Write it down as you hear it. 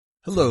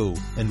Hello,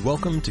 and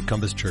welcome to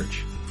Compass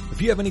Church.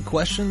 If you have any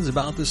questions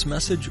about this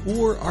message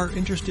or are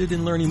interested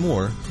in learning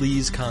more,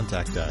 please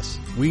contact us.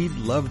 We'd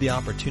love the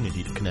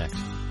opportunity to connect.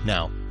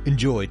 Now,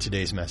 enjoy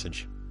today's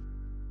message.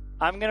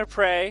 I'm going to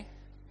pray,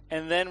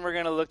 and then we're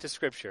going to look to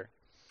Scripture.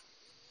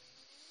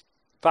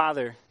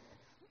 Father,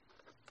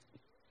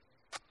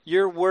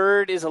 your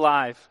word is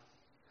alive.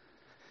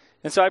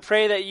 And so I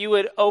pray that you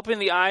would open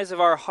the eyes of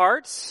our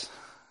hearts,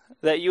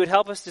 that you would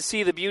help us to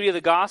see the beauty of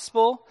the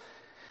gospel,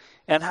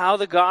 and how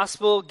the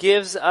gospel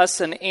gives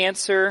us an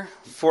answer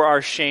for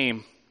our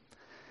shame.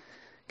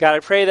 God,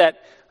 I pray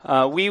that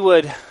we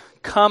would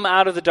come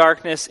out of the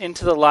darkness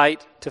into the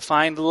light to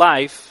find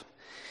life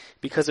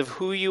because of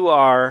who you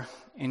are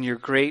and your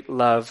great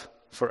love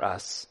for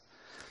us.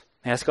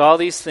 I ask all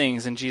these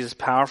things in Jesus'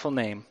 powerful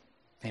name.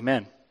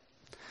 Amen.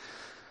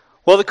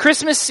 Well, the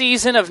Christmas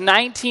season of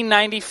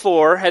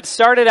 1994 had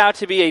started out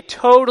to be a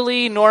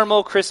totally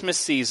normal Christmas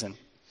season.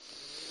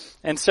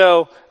 And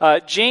so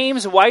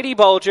James Whitey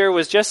Bulger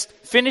was just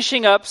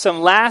finishing up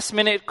some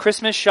last-minute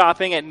Christmas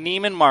shopping at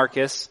Neiman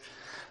Marcus,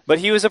 but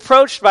he was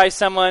approached by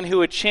someone who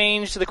would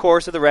change the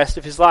course of the rest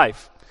of his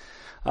life.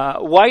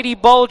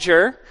 Whitey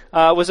Bulger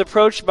was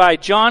approached by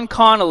John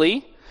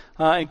Connolly,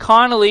 and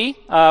Connolly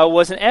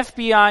was an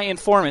FBI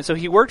informant. So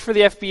he worked for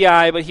the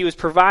FBI, but he was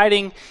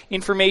providing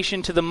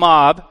information to the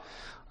mob.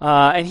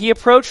 And he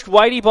approached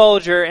Whitey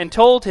Bulger and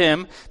told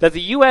him that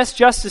the U.S.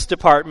 Justice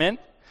Department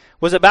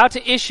was about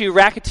to issue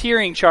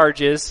racketeering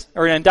charges,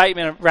 or an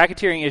indictment of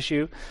racketeering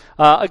issue,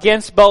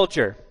 against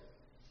Bulger.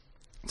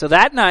 So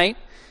that night,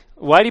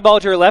 Whitey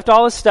Bulger left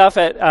all his stuff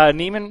at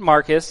Neiman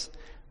Marcus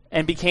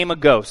and became a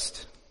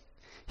ghost.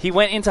 He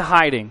went into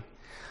hiding.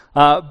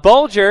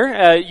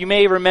 Bulger, you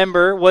may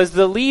remember, was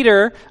the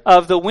leader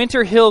of the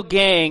Winter Hill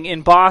Gang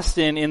in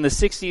Boston in the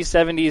 60s,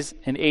 70s,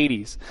 and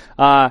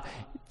 80s.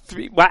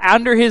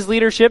 Under his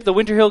leadership, the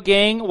Winter Hill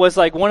Gang was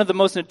like one of the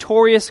most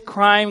notorious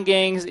crime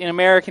gangs in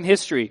American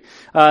history.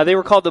 They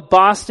were called the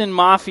Boston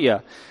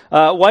Mafia.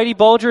 Whitey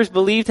Bulger is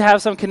believed to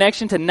have some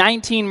connection to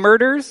 19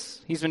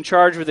 murders. He's been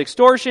charged with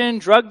extortion,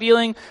 drug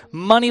dealing,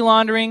 money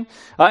laundering.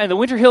 And the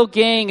Winter Hill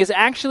Gang is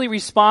actually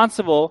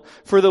responsible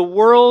for the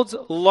world's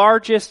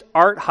largest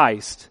art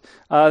heist.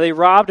 They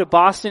robbed a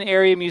Boston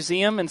area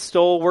museum and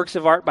stole works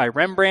of art by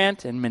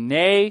Rembrandt and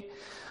Manet.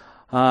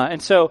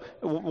 And so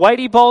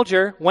Whitey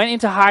Bulger went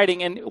into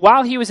hiding, and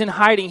while he was in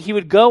hiding, he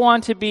would go on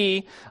to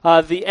be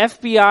the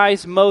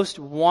FBI's most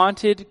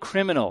wanted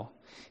criminal.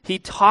 He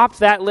topped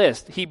that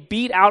list. He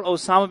beat out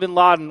Osama bin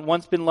Laden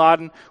once bin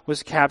Laden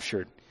was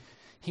captured.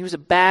 He was a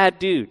bad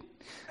dude.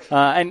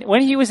 And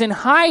when he was in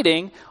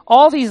hiding,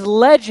 all these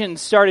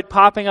legends started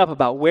popping up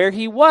about where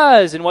he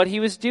was and what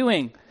he was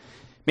doing.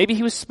 Maybe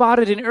he was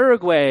spotted in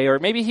Uruguay, or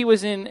maybe he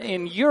was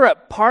in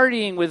Europe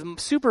partying with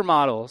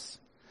supermodels.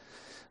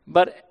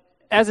 But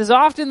as is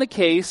often the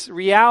case,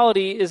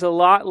 reality is a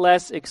lot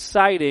less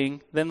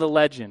exciting than the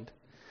legend.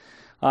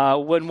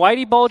 When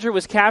Whitey Bulger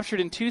was captured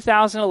in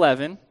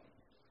 2011,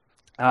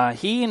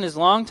 he and his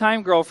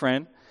longtime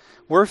girlfriend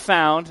were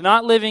found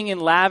not living in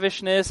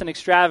lavishness and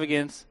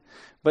extravagance,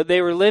 but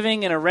they were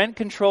living in a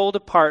rent-controlled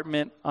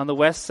apartment on the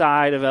west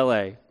side of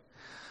L.A.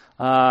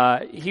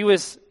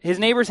 His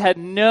neighbors had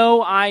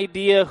no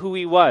idea who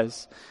he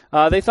was.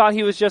 They thought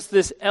he was just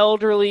this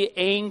elderly,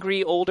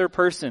 angry, older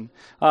person.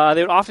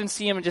 They would often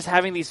see him just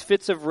having these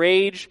fits of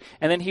rage,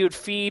 and then he would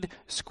feed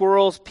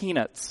squirrels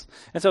peanuts.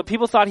 And so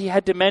people thought he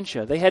had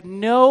dementia. They had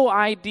no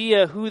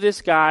idea who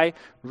this guy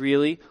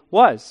really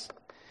was.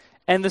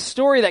 And the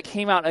story that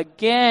came out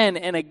again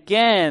and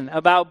again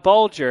about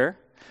Bulger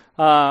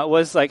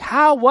was like,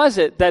 how was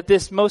it that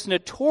this most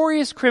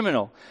notorious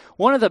criminal,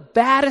 one of the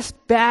baddest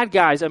bad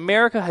guys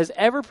America has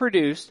ever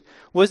produced,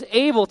 was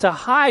able to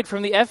hide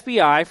from the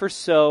FBI for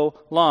so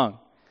long?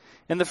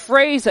 And the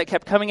phrase that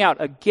kept coming out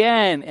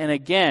again and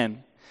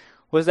again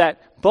was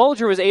that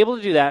Bulger was able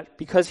to do that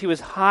because he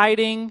was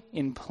hiding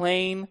in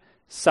plain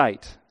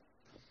sight.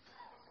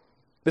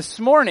 This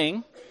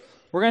morning,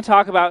 we're going to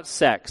talk about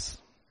sex.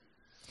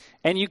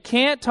 And you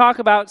can't talk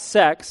about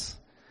sex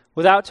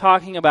without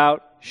talking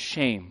about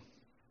shame.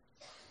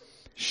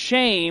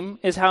 Shame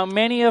is how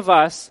many of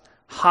us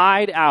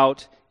hide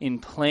out in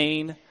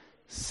plain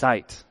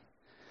sight.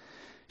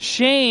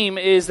 Shame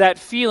is that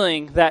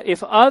feeling that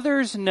if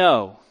others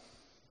know,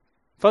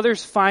 if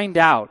others find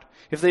out,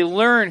 if they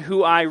learn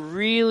who I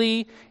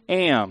really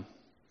am,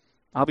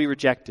 I'll be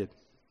rejected.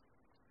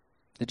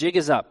 The jig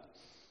is up.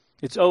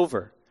 It's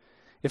over.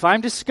 If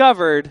I'm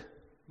discovered,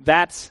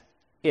 that's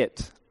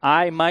it.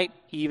 I might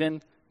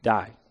even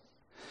die.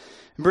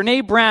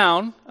 Brene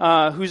Brown,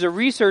 who's a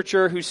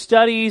researcher who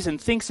studies and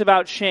thinks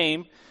about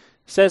shame,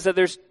 says that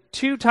there's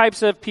two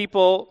types of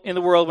people in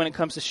the world when it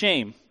comes to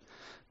shame.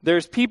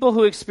 There's people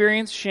who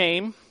experience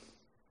shame,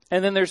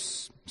 and then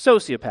there's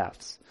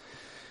sociopaths.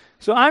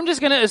 So I'm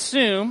just going to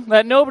assume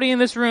that nobody in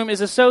this room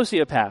is a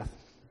sociopath,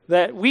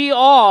 that we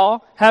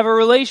all have a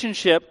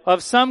relationship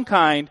of some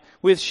kind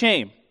with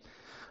shame.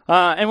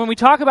 And when we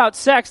talk about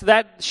sex,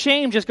 that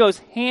shame just goes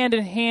hand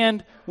in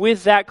hand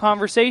with that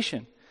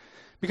conversation.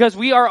 Because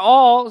we are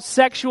all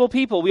sexual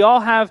people. We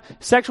all have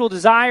sexual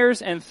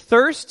desires and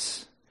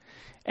thirsts,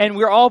 and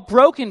we're all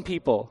broken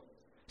people.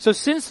 So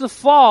since the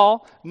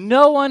fall,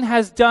 no one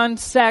has done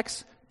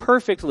sex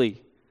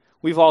perfectly.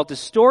 We've all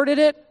distorted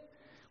it.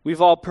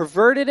 We've all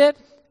perverted it.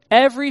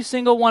 Every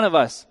single one of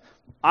us.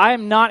 I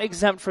am not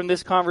exempt from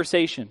this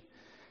conversation.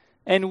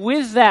 And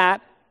with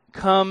that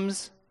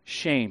comes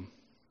shame.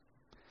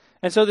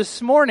 And so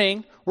this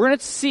morning, we're going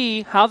to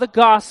see how the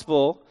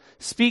gospel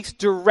speaks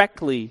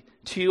directly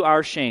to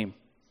our shame.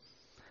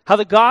 How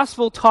the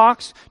gospel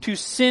talks to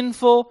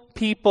sinful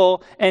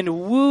people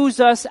and woos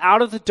us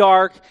out of the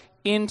dark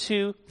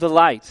into the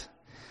light.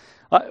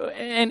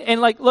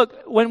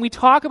 Look, when we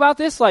talk about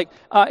this,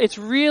 it's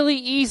really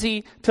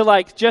easy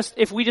to just,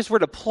 if we just were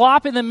to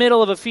plop in the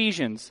middle of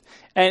Ephesians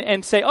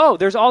and say, oh,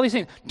 there's all these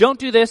things. Don't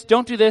do this,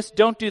 don't do this,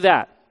 don't do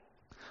that.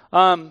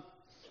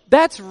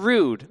 That's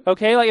rude,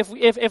 okay?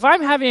 If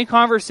I'm having a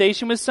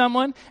conversation with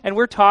someone and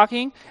we're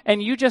talking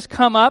and you just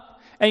come up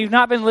and you've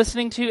not been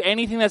listening to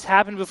anything that's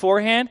happened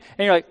beforehand,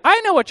 and you're like, I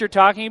know what you're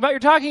talking about.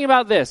 You're talking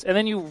about this. And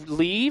then you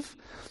leave.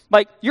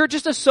 You're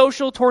just a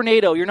social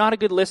tornado. You're not a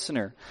good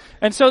listener.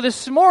 And so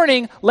this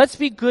morning, let's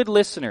be good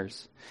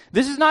listeners.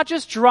 This is not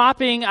just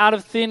dropping out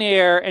of thin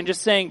air and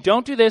just saying,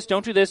 don't do this,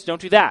 don't do this,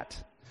 don't do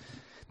that.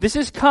 This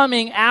is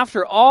coming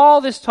after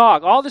all this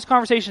talk, all this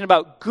conversation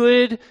about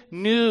good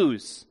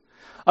news,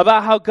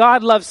 about how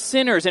God loves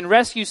sinners and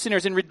rescues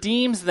sinners and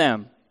redeems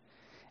them.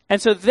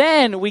 And so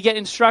then we get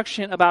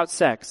instruction about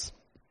sex.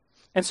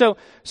 And so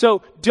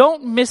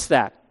don't miss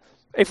that.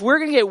 If we're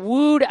going to get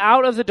wooed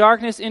out of the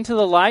darkness into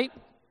the light,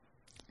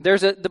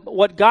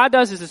 what God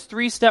does is this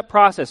 3-step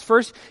process.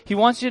 First, He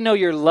wants you to know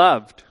you're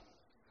loved.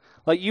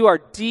 You are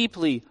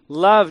deeply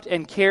loved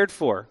and cared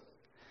for.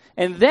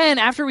 And then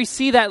after we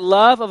see that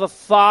love of a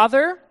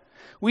father,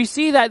 we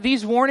see that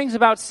these warnings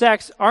about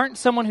sex aren't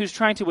someone who's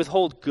trying to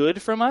withhold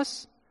good from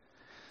us,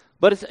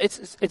 but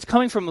it's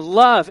coming from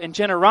love and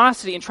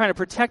generosity and trying to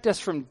protect us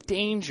from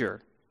danger.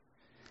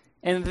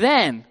 And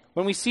then,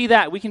 when we see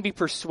that, we can be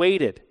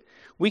persuaded.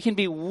 We can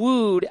be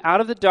wooed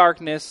out of the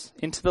darkness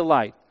into the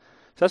light.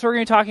 So that's what we're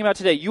going to be talking about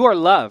today. You are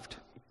loved.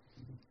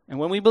 And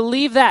when we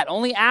believe that,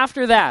 only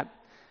after that,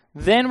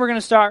 then we're going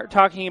to start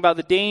talking about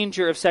the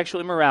danger of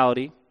sexual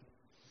immorality.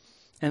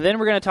 And then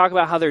we're going to talk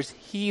about how there's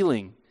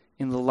healing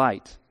in the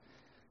light.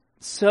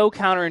 So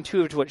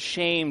counterintuitive to what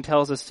shame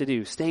tells us to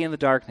do. Stay in the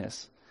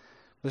darkness.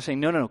 They're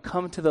saying, no,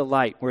 come to the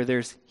light where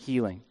there's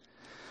healing.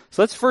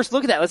 So let's first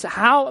look at that.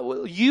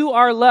 How you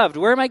are loved.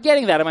 Where am I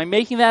getting that? Am I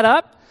making that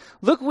up?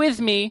 Look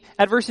with me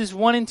at verses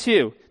 1 and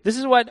 2. This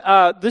is the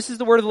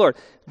word of the Lord.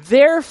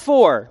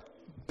 Therefore,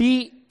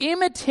 be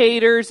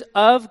imitators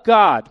of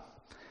God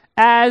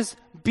as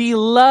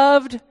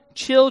beloved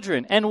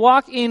children and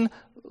walk in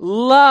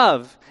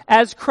love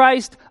as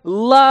Christ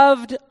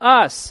loved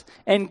us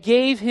and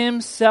gave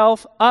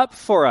Himself up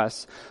for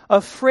us,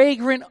 a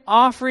fragrant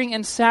offering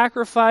and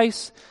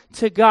sacrifice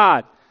to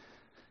God.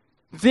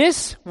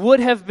 This would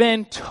have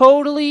been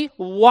totally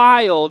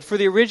wild for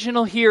the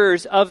original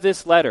hearers of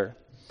this letter.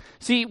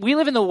 See, we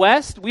live in the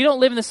West. We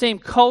don't live in the same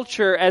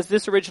culture as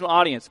this original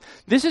audience.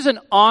 This is an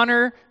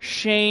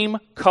honor-shame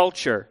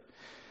culture.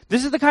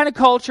 This is the kind of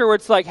culture where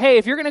it's like, hey,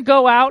 if you're going to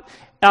go out,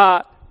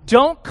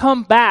 don't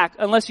come back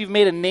unless you've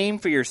made a name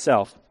for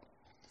yourself.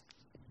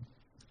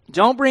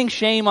 Don't bring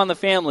shame on the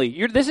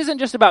family. This isn't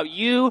just about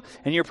you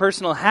and your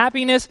personal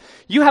happiness.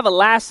 You have a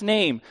last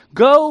name.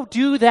 Go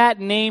do that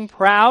name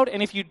proud,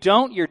 and if you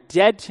don't, you're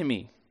dead to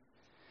me.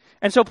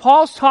 And so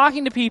Paul's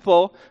talking to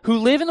people who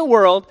live in the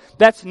world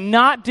that's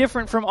not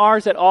different from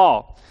ours at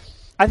all.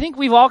 I think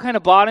we've all kind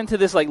of bought into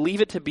this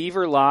Leave It to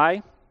Beaver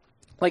lie.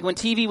 When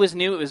TV was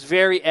new, it was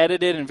very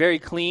edited and very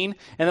clean,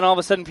 and then all of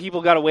a sudden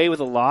people got away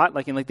with a lot,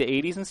 in the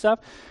 80s and stuff.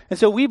 And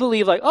so we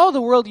believe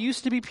the world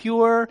used to be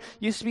pure,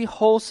 used to be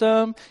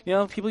wholesome,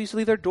 people used to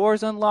leave their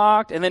doors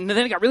unlocked, and then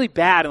it got really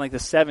bad in the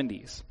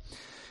 70s.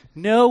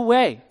 No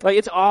way.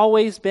 It's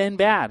always been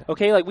bad.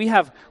 Okay? We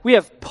have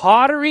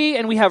pottery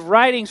and we have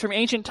writings from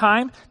ancient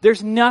time.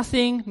 There's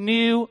nothing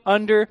new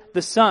under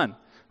the sun.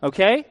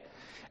 Okay?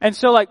 And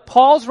so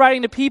Paul's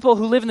writing to people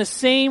who live in the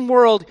same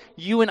world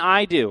you and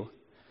I do.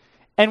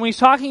 And when he's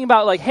talking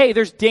about hey,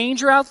 there's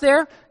danger out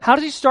there, how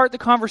does he start the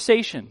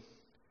conversation?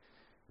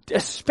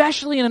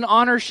 Especially in an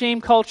honor-shame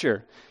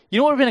culture. You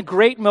know what would have been a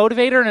great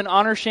motivator in an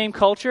honor-shame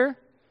culture?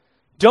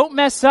 Don't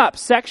mess up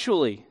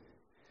sexually.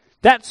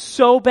 That's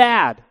so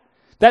bad.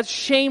 That's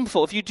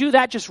shameful. If you do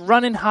that, just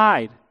run and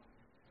hide.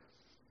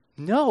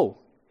 No.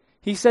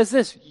 He says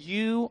this,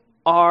 you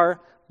are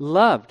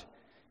loved.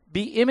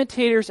 Be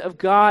imitators of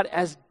God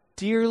as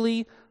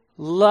dearly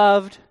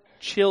loved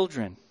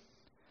children.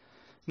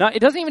 Now, it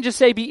doesn't even just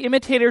say be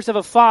imitators of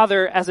a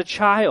father as a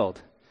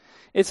child.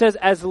 It says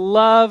as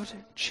loved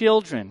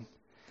children,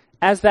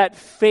 as that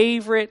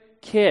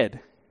favorite kid.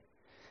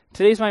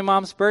 Today's my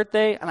mom's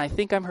birthday, and I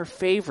think I'm her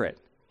favorite.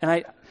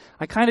 And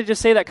I kind of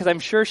just say that because I'm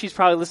sure she's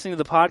probably listening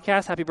to the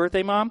podcast. Happy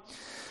birthday, Mom.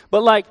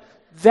 But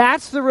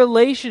that's the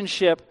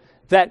relationship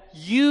that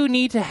you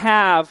need to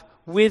have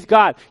with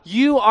God.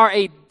 You are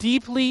a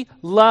deeply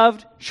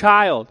loved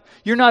child.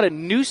 You're not a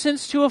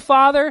nuisance to a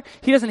father.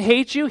 He doesn't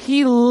hate you.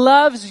 He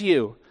loves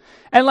you.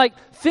 And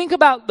think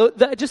about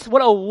just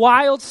what a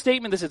wild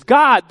statement this is.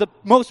 God, the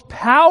most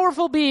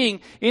powerful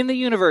being in the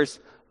universe,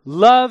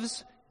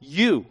 loves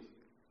you.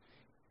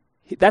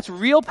 That's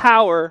real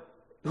power.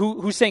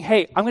 Who's saying,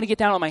 hey, I'm going to get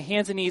down on my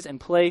hands and knees and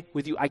play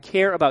with you. I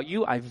care about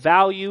you. I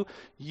value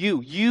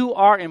you. You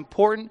are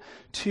important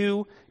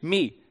to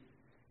me.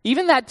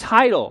 Even that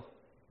title,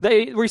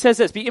 where he says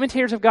this, be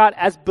imitators of God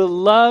as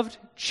beloved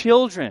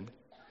children.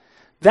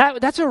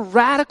 That's a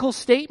radical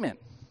statement.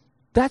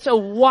 That's a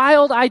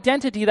wild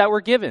identity that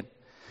we're given.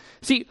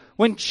 See,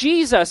 when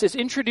Jesus is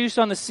introduced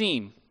on the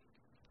scene,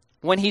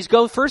 when he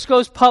first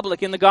goes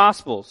public in the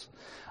Gospels,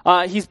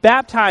 he's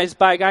baptized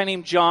by a guy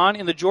named John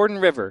in the Jordan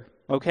River,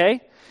 okay?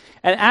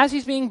 And as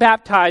he's being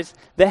baptized,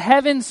 the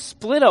heavens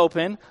split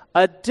open,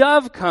 a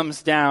dove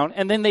comes down,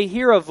 and then they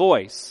hear a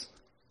voice.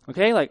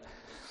 Okay,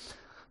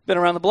 been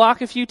around the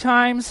block a few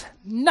times.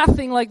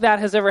 Nothing like that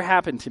has ever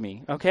happened to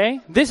me, okay?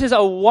 This is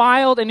a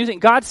wild and new thing.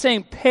 God's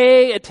saying,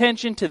 pay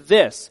attention to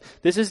this.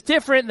 This is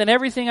different than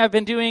everything I've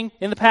been doing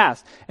in the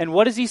past. And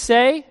what does he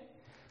say?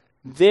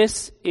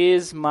 This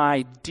is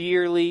my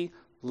dearly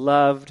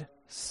loved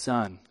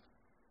son.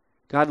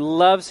 God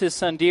loves his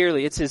son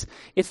dearly.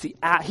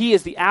 He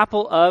is the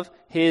apple of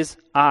his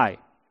eye.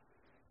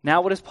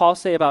 Now what does Paul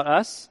say about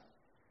us?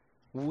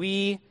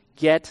 We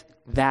get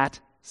that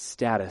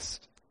status.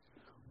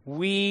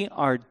 We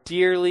are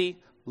dearly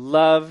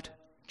loved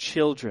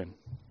children.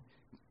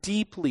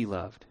 Deeply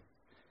loved.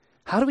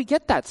 How do we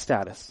get that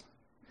status?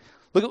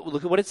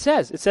 Look at what it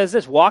says. It says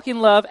this, walk in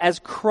love as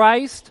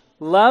Christ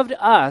loved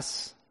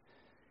us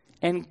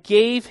and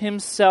gave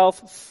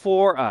himself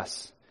for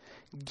us.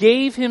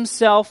 Gave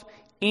himself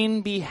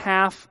in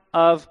behalf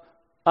of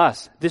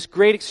us. This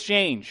great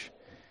exchange,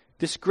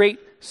 this great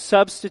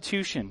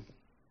substitution.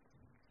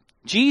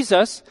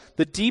 Jesus,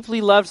 the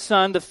deeply loved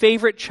son, the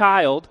favorite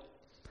child,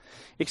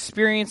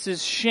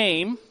 experiences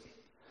shame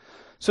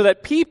so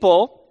that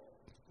people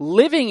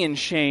living in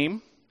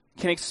shame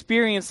can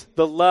experience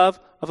the love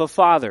of a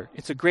father.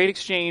 It's a great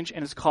exchange,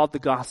 and it's called the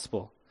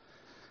gospel.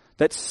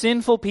 That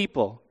sinful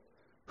people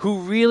who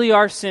really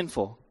are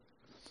sinful,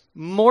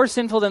 more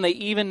sinful than they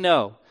even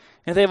know,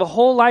 and if they have a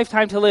whole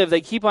lifetime to live,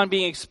 they keep on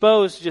being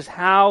exposed to just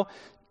how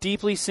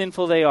deeply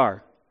sinful they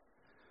are.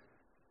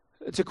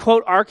 To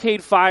quote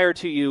Arcade Fire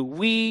to you,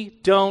 we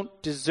don't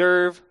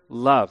deserve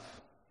love.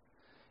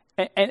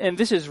 And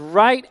this is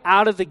right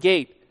out of the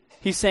gate.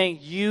 He's saying,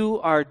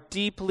 you are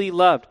deeply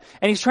loved.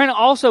 And he's trying to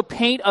also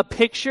paint a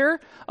picture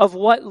of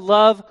what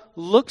love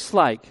looks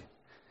like.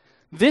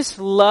 This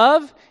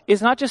love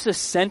is not just a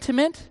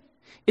sentiment,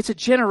 it's a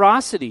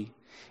generosity.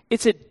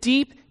 It's a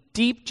deep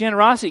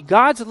generosity.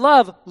 God's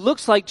love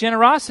looks like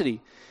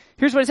generosity.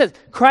 Here's what it says.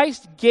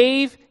 Christ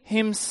gave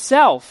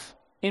himself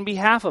in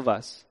behalf of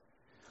us.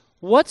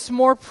 What's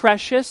more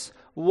precious?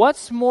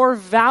 What's more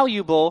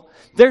valuable?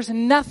 There's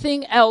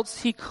nothing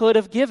else he could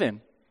have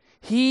given.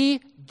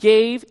 He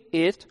gave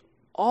it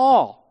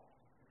all.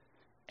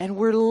 And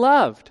we're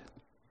loved.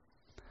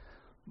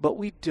 But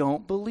we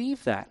don't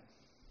believe that.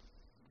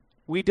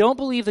 We don't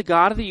believe the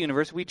God of the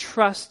universe. We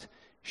trust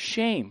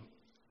shame.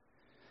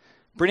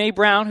 Brene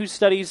Brown, who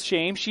studies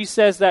shame, she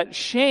says that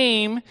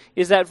shame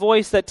is that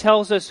voice that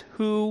tells us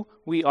who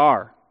we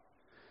are.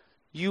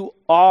 You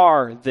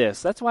are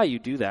this. That's why you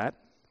do that.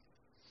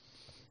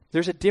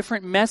 There's a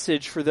different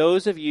message for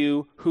those of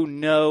you who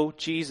know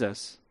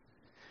Jesus.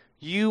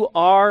 You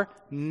are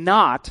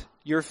not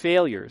your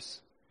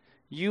failures.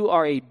 You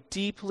are a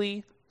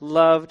deeply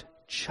loved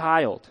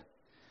child.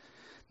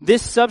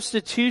 This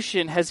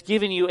substitution has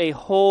given you a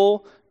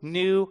whole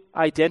new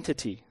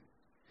identity.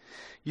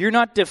 You're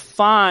not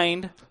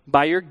defined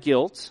by your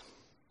guilt.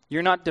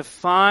 You're not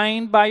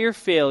defined by your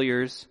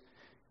failures.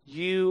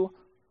 You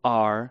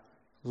are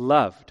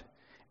loved.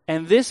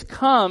 And this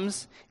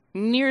comes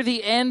near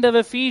the end of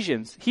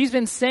Ephesians. He's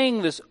been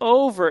saying this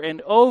over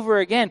and over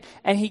again,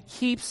 and he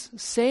keeps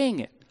saying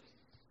it.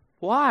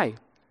 Why?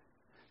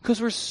 Because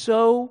we're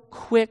so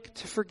quick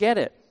to forget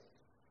it.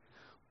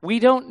 We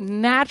don't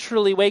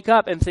naturally wake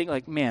up and think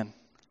like, man,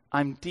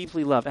 I'm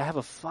deeply loved. I have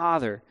a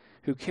Father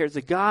who cares.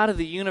 The God of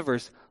the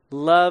universe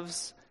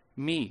loves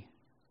me.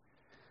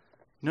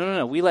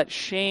 No. We let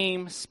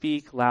shame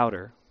speak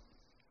louder.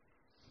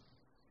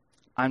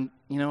 You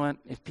know what?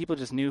 If people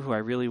just knew who I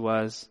really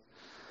was,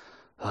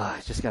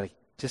 I just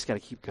gotta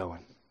keep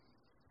going.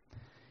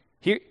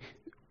 Here,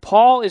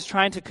 Paul is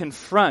trying to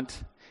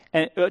confront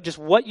just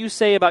what you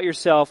say about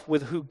yourself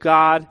with who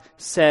God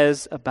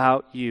says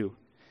about you.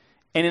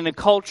 And in a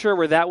culture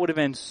where that would have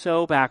been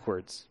so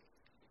backwards,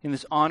 in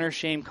this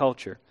honor-shame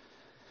culture.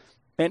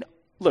 And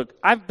look,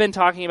 I've been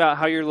talking about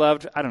how you're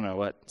loved,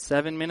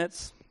 7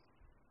 minutes?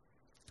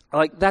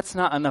 That's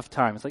not enough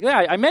time. It's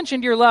I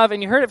mentioned your love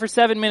and you heard it for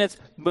 7 minutes,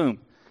 boom.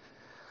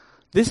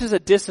 This is a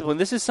discipline.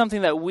 This is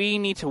something that we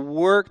need to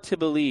work to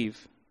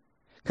believe.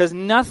 Because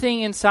nothing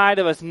inside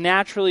of us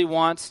naturally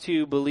wants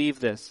to believe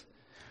this.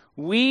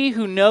 We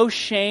who know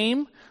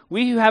shame,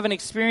 we who have an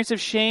experience of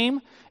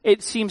shame,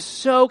 it seems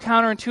so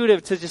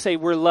counterintuitive to just say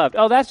we're loved.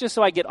 Oh, that's just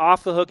so I get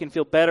off the hook and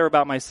feel better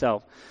about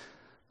myself.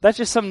 That's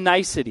just some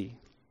nicety.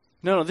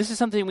 No, this is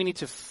something we need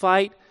to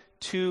fight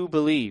to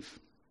believe.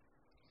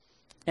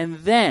 And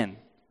then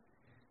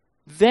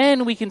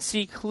we can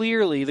see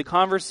clearly the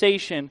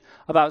conversation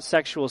about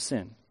sexual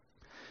sin.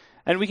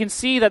 And we can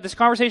see that this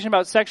conversation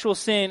about sexual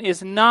sin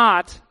is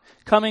not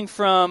coming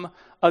from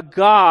a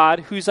God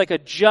who's like a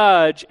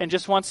judge and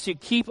just wants to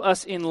keep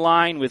us in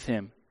line with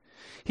him.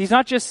 He's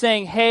not just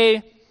saying,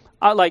 hey,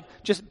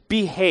 just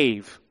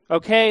behave,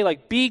 okay?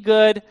 Like, be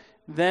good,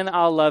 then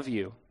I'll love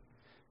you.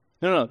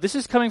 No. This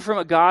is coming from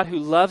a God who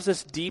loves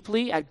us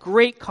deeply at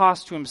great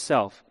cost to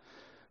himself,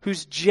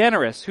 who's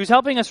generous, who's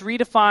helping us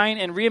redefine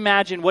and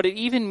reimagine what it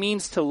even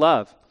means to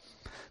love.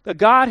 A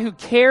God who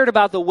cared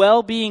about the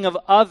well-being of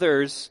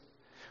others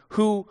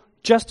who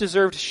just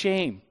deserved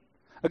shame.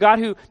 A God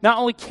who not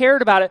only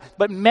cared about it,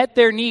 but met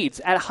their needs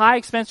at high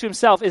expense to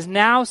himself, is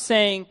now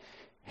saying,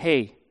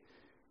 hey,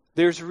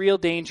 there's real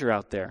danger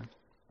out there.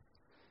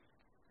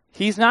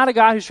 He's not a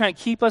God who's trying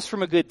to keep us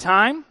from a good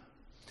time.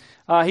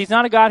 He's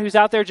not a God who's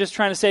out there just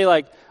trying to say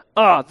like,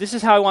 oh, this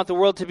is how I want the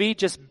world to be.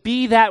 Just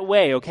be that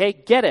way, okay?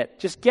 Get it.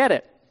 Just get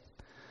it.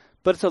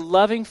 But it's a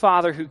loving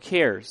Father who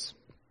cares.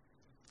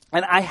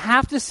 And I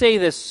have to say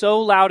this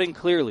so loud and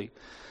clearly.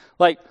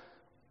 Like,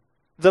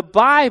 the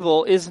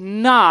Bible is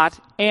not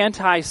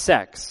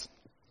anti-sex.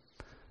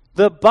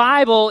 The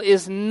Bible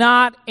is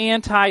not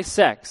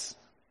anti-sex.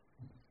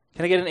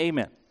 Can I get an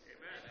amen? Amen.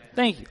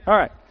 Thank you. All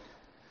right.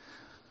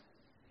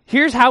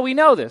 Here's how we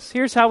know this.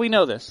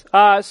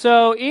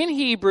 So in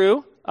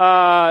Hebrew,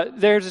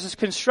 there's this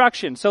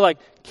construction. So like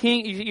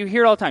king, you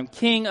hear it all the time.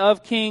 King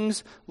of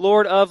kings,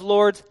 Lord of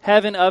lords,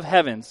 heaven of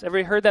heavens.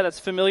 Everybody heard that? That's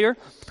familiar?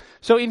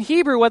 So in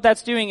Hebrew, what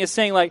that's doing is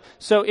saying like,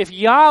 so if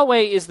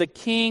Yahweh is the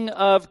King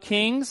of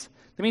kings,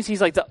 that means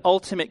he's like the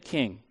ultimate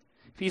king.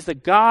 If he's the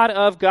God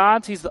of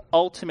gods, he's the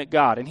ultimate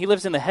God. And he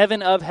lives in the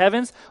heaven of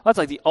heavens. Well, that's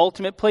like the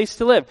ultimate place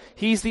to live.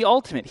 He's the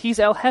ultimate. He's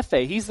El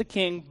Jefe. He's the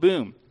king.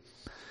 Boom.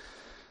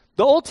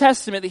 The Old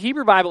Testament, the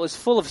Hebrew Bible, is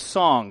full of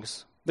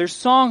songs. There's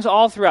songs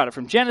all throughout it,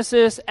 from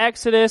Genesis,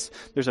 Exodus,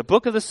 there's a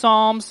book of the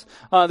Psalms.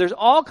 There's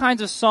all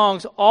kinds of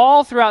songs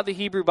all throughout the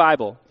Hebrew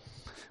Bible.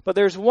 But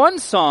there's one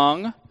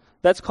song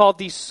that's called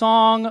the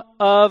Song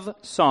of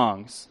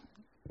Songs.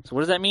 So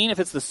what does that mean? If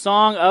it's the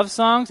Song of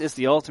Songs, it's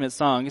the ultimate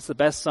song. It's the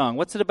best song.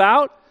 What's it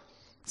about?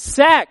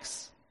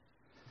 Sex.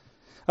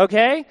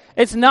 Okay?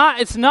 It's not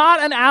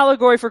an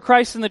allegory for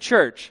Christ and the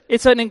church.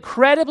 It's an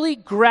incredibly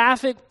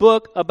graphic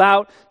book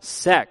about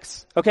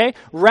sex. Okay?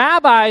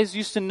 Rabbis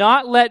used to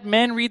not let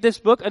men read this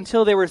book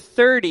until they were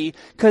 30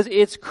 because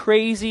it's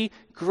crazy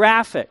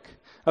graphic.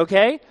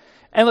 Okay?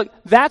 And look,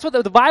 that's what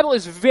the Bible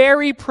is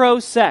very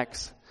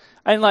pro-sex.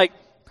 And like,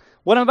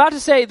 what I'm about to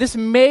say, this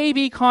may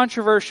be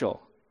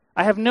controversial.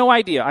 I have no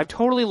idea. I've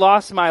totally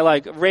lost my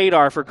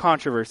radar for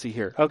controversy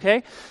here,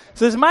 okay?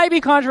 So this might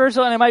be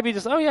controversial and it might be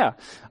just, oh yeah.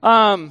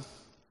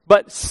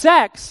 But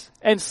sex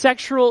and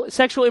sexual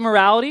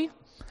immorality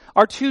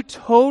are two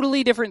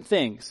totally different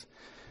things.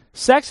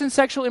 Sex and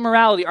sexual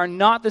immorality are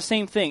not the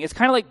same thing. It's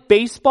kind of like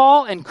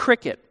baseball and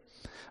cricket,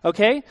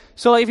 okay?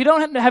 So if you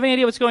don't have any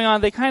idea what's going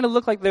on, they kind of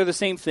look like they're the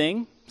same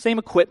thing, same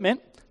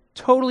equipment,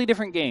 totally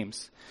different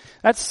games.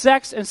 That's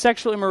sex and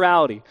sexual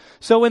immorality.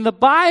 So when the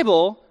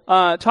Bible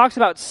talks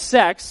about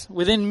sex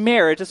within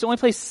marriage, that's the only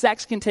place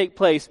sex can take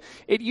place,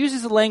 it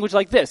uses the language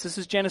like this. This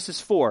is Genesis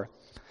 4.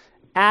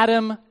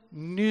 Adam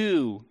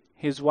knew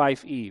his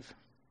wife Eve.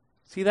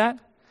 See that?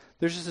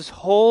 There's just this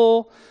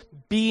whole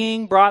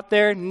being brought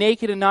there,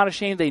 naked and not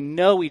ashamed. They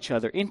know each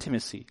other,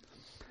 intimacy.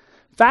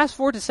 Fast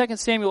forward to 2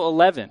 Samuel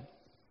 11.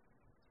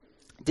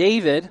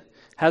 David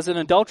has an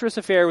adulterous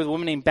affair with a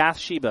woman named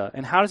Bathsheba.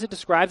 And how does it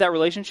describe that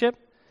relationship?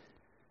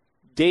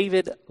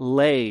 David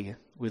lay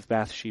with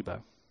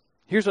Bathsheba.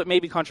 Here's what may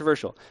be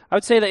controversial. I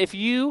would say that if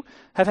you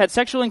have had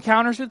sexual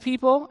encounters with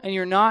people and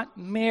you're not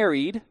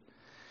married,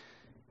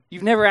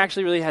 you've never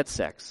actually really had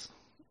sex.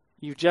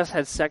 You've just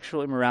had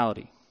sexual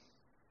immorality.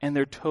 And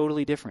they're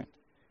totally different.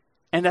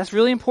 And that's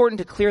really important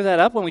to clear that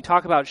up when we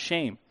talk about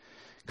shame.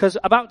 Because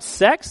about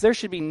sex, there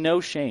should be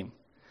no shame.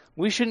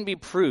 We shouldn't be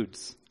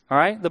prudes. All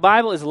right? The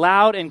Bible is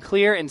loud and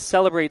clear and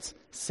celebrates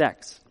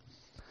sex.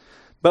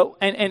 But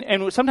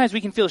and sometimes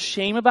we can feel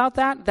shame about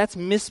that. That's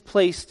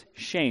misplaced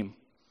shame.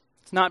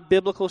 It's not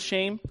biblical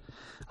shame.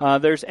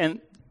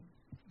 And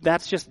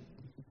that's just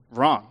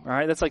wrong. All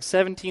right? That's like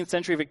 17th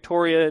century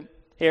Victoria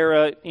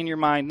era in your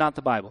mind, not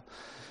the Bible.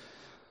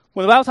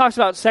 When the Bible talks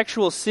about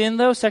sexual sin,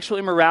 though, sexual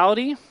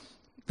immorality,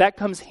 that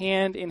comes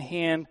hand in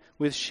hand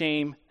with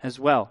shame as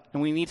well.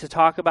 And we need to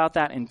talk about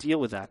that and deal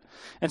with that.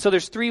 And so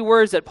there's 3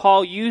 words that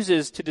Paul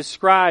uses to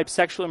describe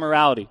sexual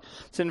immorality.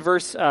 It's in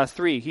verse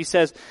 3. He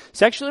says,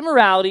 sexual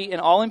immorality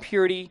and all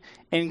impurity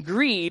and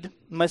greed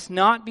must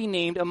not be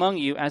named among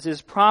you as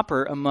is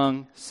proper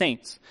among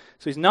saints.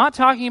 So he's not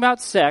talking about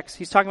sex.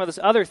 He's talking about this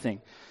other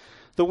thing.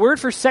 The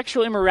word for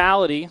sexual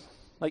immorality,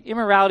 like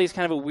immorality is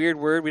kind of a weird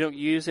word. We don't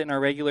use it in our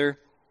regular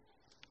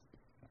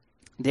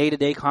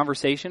day-to-day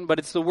conversation, but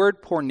it's the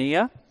word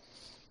porneia.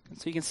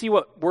 So you can see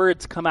what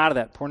words come out of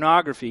that,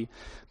 pornography.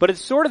 But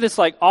it's sort of this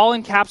like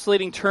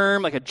all-encapsulating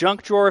term, like a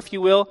junk drawer, if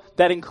you will,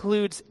 that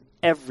includes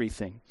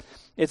everything.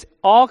 It's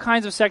all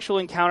kinds of sexual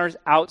encounters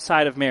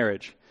outside of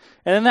marriage.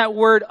 And then that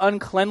word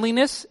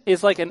uncleanliness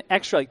is like an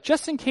extra, like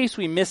just in case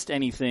we missed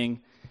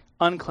anything,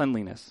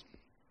 uncleanliness.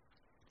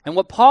 And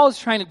what Paul is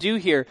trying to do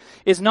here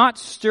is not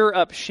stir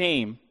up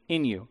shame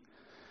in you.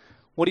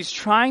 What he's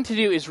trying to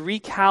do is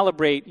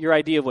recalibrate your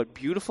idea of what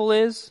beautiful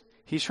is.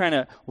 He's trying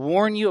to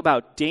warn you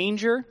about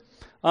danger.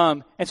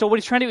 And so what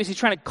he's trying to do is he's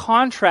trying to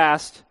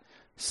contrast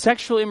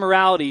sexual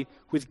immorality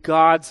with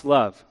God's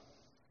love.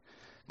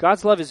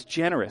 God's love is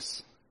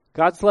generous.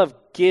 God's love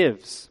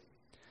gives.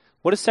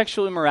 What does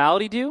sexual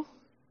immorality do?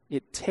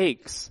 It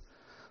takes.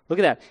 Look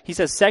at that. He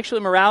says sexual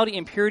immorality,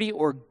 impurity,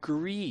 or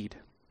greed.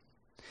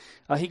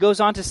 He goes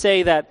on to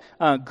say that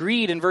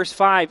greed in verse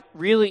 5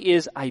 really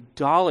is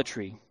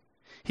idolatry.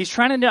 He's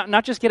trying to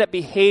not just get at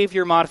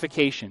behavior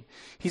modification.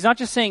 He's not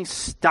just saying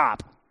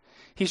stop.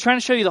 He's trying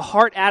to show you the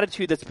heart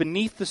attitude that's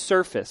beneath the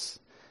surface,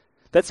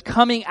 that's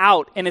coming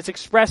out, and it's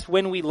expressed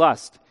when we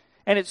lust.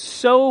 And it's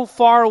so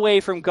far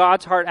away from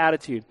God's heart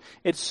attitude.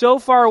 It's so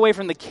far away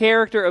from the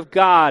character of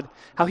God,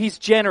 how he's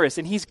generous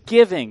and he's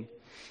giving.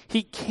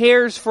 He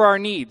cares for our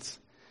needs.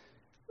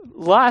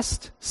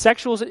 Lust,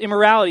 sexual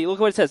immorality, look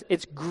at what it says.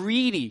 It's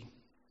greedy.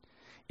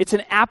 It's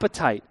an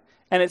appetite.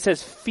 And it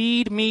says,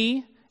 feed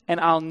me and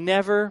I'll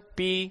never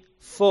be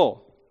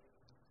full.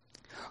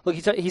 Look,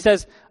 he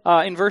says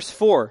in verse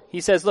 4,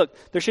 he says, look,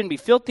 there shouldn't be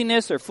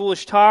filthiness or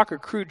foolish talk or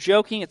crude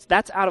joking.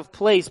 That's out of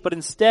place, but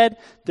instead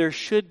there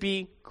should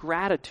be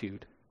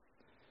gratitude.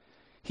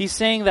 He's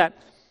saying that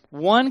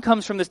one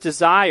comes from this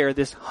desire,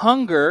 this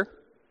hunger,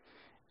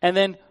 and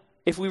then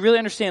if we really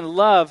understand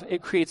love,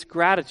 it creates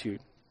gratitude.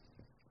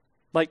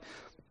 Like,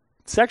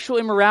 sexual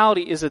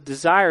immorality is a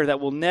desire that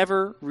will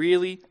never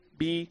really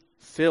be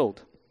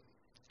filled.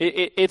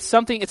 It's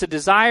a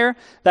desire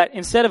that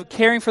instead of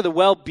caring for the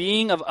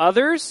well-being of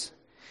others,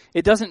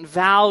 it doesn't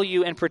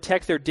value and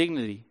protect their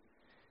dignity.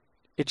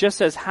 It just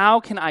says, how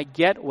can I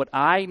get what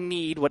I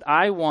need, what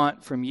I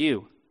want from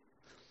you?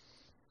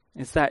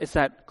 It's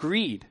that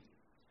greed.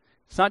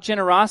 It's not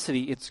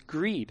generosity, it's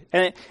greed.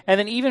 And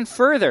then even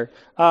further,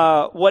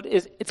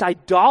 it's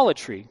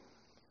idolatry.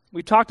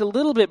 We talked a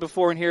little bit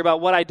before in here about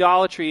what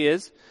idolatry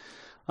is.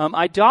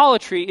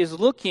 Idolatry is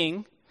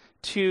looking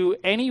to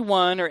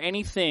anyone or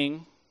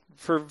anything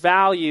for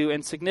value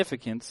and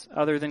significance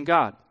other than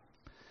God.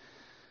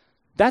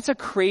 That's a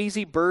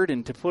crazy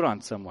burden to put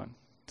on someone.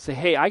 Say,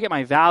 hey, I get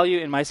my value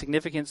and my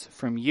significance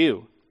from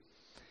you.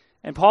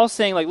 And Paul's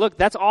saying, like, look,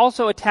 that's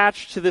also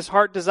attached to this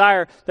heart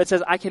desire that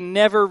says, I can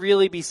never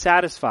really be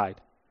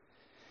satisfied.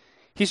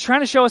 He's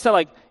trying to show us that,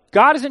 like,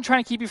 God isn't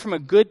trying to keep you from a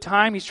good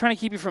time. He's trying to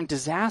keep you from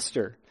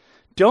disaster.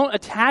 Don't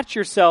attach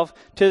yourself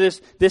to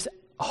this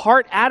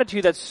heart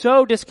attitude that's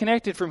so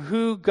disconnected from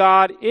who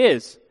God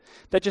is,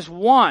 that just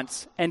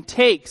wants and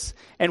takes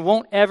and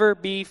won't ever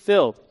be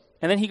filled.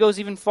 And then he goes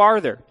even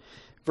farther.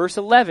 Verse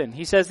 11,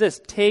 he says this,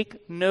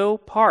 take no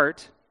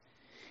part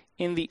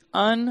in the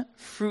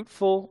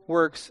unfruitful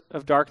works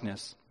of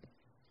darkness.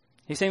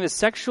 He's saying the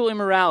sexual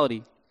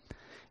immorality,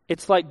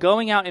 it's like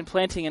going out and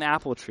planting an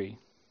apple tree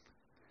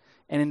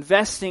and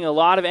investing a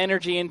lot of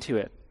energy into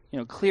it.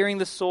 Clearing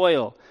the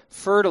soil,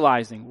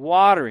 fertilizing,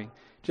 watering.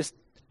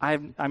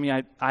 I've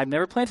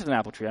never planted an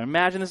apple tree. I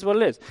imagine this is what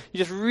it is. You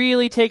just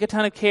really take a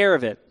ton of care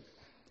of it,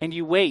 and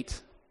you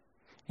wait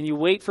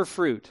for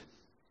fruit,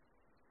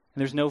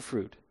 and there's no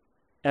fruit,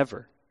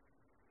 ever.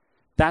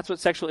 That's what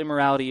sexual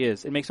immorality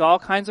is. It makes all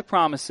kinds of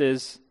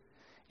promises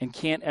and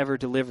can't ever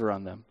deliver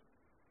on them.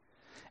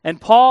 And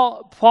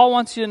Paul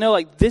wants you to know,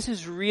 like, this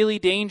is really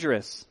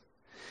dangerous.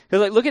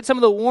 Because, like, look at some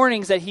of the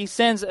warnings that he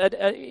sends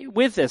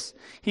with this.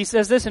 He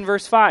says this in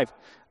verse 5,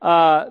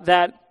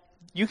 that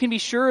you can be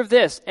sure of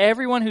this.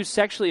 Everyone who's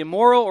sexually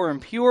immoral or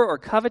impure or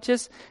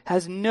covetous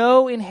has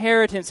no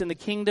inheritance in the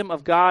kingdom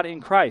of God in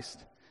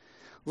Christ.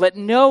 Let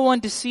no one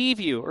deceive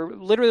you. Or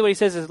literally what he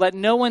says is, let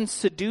no one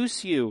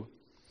seduce you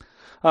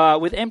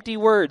with empty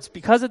words.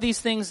 Because of these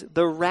things,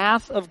 the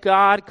wrath of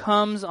God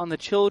comes on the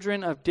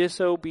children of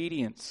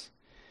disobedience.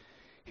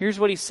 Here's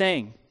what he's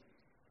saying.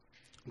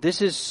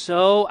 This is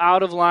so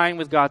out of line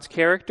with God's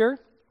character.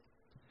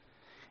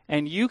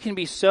 And you can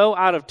be so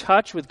out of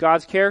touch with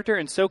God's character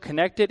and so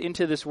connected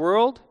into this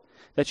world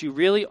that you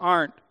really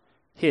aren't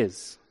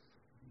his.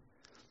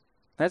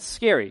 That's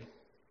scary.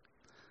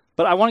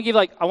 But I want to give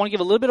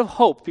a little bit of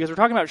hope, because we're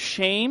talking about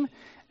shame,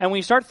 and when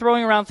you start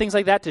throwing around things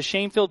like that to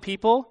shame-filled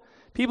people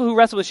who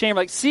wrestle with shame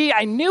are like, see,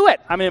 I knew it.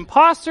 I'm an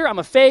imposter, I'm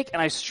a fake,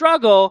 and I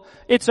struggle.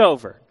 It's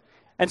over.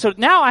 And so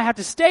now I have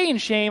to stay in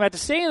shame, I have to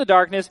stay in the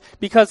darkness,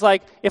 because,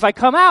 like, if I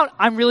come out,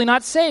 I'm really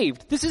not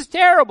saved. This is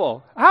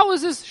terrible. How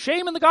is this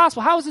shame in the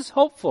gospel? How is this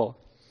hopeful?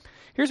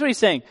 Here's what he's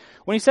saying.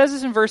 When he says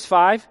this in verse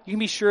 5, you can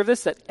be sure of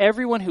this, that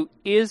everyone who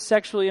is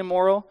sexually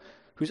immoral,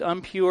 who's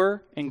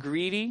impure and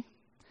greedy,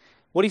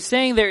 what he's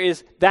saying there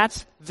is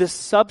that's the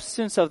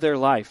substance of their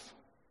life.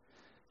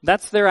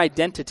 That's their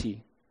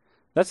identity.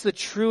 That's the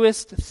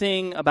truest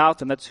thing about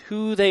them. That's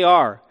who they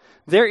are.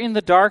 They're in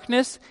the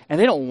darkness, and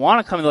they don't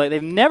want to come in the light.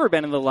 They've never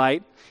been in the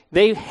light.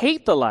 They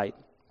hate the light.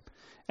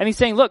 And he's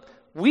saying, look,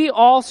 we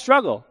all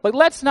struggle. Like,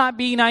 let's not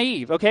be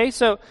naive, okay?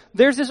 So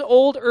there's this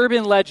old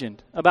urban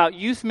legend about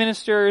youth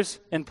ministers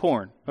and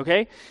porn,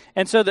 okay?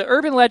 And so the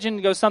urban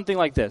legend goes something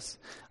like this,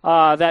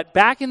 that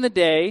back in the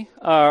day,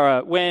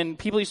 when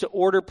people used to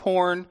order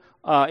porn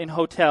in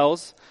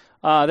hotels,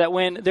 that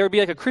when there would be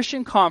like a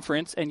Christian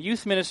conference and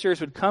youth ministers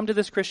would come to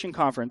this Christian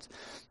conference,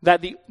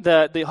 that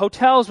the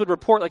hotels would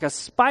report like a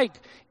spike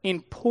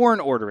in porn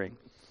ordering.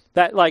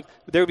 That like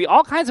there would be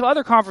all kinds of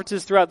other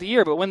conferences throughout the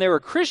year, but when there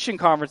were Christian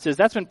conferences,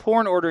 that's when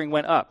porn ordering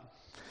went up.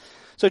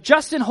 So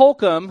Justin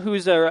Holcomb, he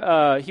was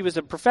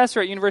a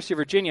professor at University of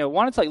Virginia,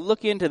 wanted to like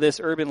look into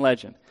this urban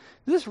legend.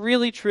 Is this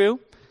really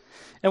true?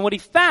 And what he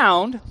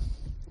found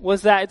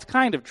was that it's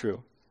kind of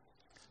true.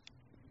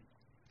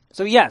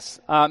 So yes,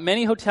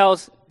 many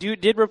hotels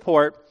did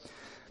report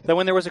that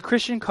when there was a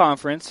Christian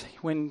conference,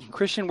 when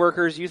Christian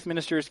workers, youth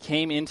ministers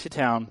came into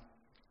town,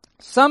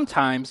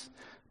 sometimes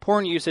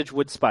porn usage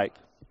would spike.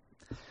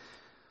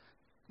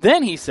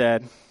 Then he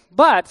said,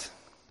 but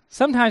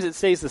sometimes it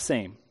stays the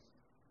same.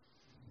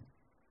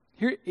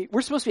 Here,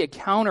 we're supposed to be a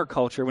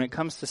counterculture when it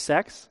comes to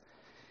sex.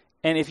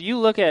 And if you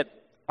look at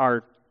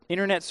our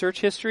internet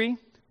search history,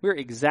 we're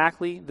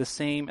exactly the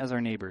same as our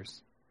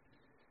neighbors.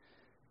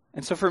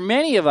 And so for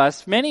many of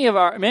us, many of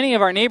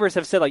our neighbors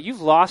have said, like,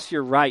 you've lost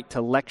your right to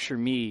lecture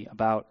me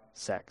about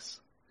sex.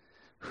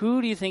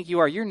 Who do you think you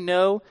are? You're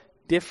no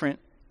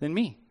different than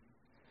me.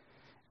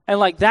 And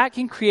like that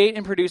can create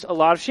and produce a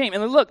lot of shame.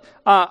 And look,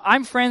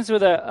 I'm friends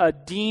with a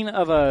dean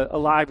of a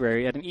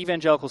library at an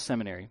evangelical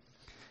seminary.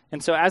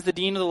 And so as the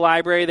dean of the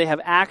library, they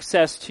have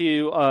access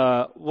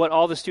to what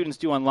all the students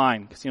do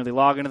online. Because, they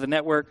log into the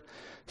network.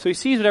 So he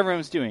sees what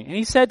everyone's doing. And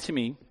he said to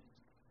me,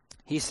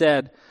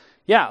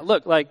 yeah,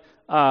 look, like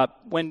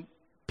when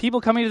people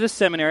coming to this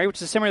seminary, which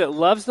is a seminary that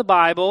loves the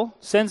Bible,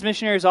 sends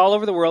missionaries all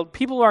over the world,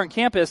 people who are on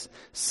campus,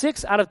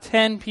 6 out of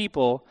 10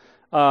 people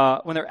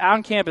when they're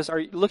on campus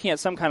are looking at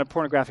some kind of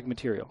pornographic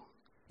material.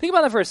 Think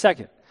about that for a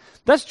second.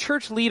 That's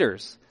church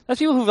leaders. That's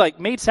people who've like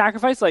made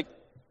sacrifice. Like,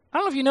 I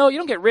don't know if you know, you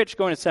don't get rich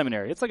going to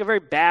seminary. It's like a very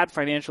bad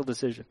financial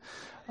decision.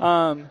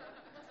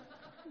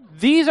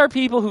 These are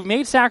people who've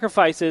made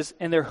sacrifices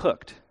and they're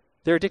hooked.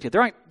 They're addicted.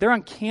 They're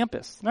on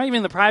campus. They're not even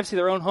in the privacy of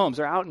their own homes.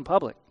 They're out in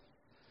public.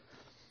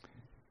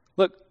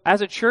 Look,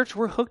 as a church,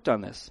 we're hooked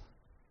on this.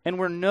 And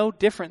we're no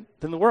different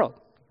than the world.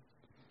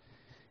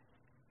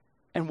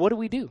 And what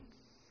do?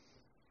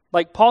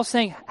 Like Paul's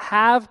saying,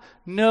 have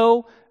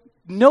no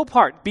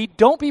part.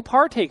 Don't be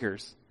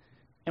partakers.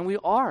 And we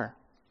are.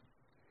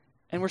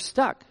 And we're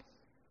stuck.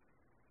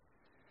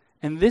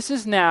 And this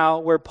is now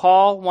where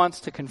Paul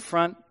wants to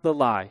confront the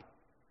lie.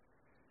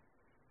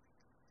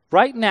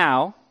 Right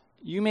now,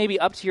 you may be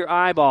up to your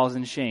eyeballs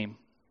in shame.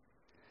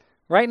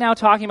 Right now,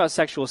 talking about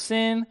sexual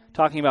sin,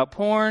 talking about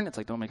porn, it's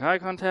like, don't make eye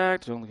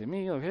contact, don't look at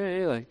me,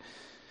 okay,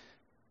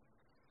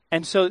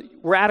 And so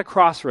we're at a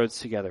crossroads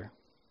together.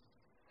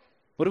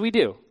 What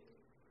do?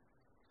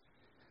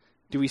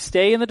 Do we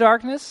stay in the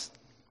darkness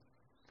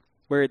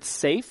where it's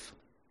safe?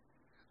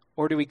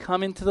 Or do we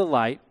come into the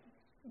light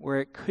where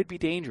it could be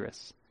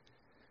dangerous?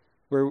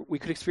 Where we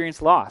could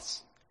experience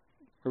loss?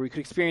 Where we could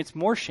experience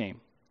more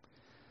shame?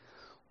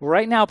 Well,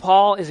 right now,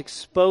 Paul is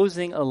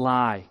exposing a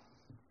lie.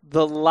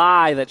 The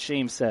lie that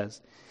shame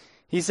says.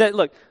 He said,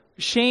 look,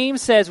 shame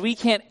says we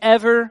can't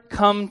ever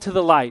come to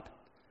the light.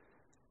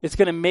 It's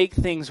going to make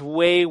things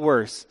way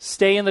worse.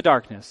 Stay in the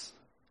darkness.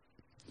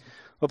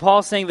 But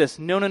Paul's saying this,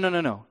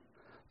 no.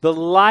 The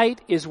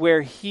light is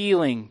where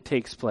healing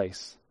takes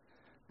place.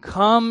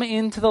 Come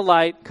into the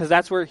light because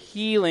that's where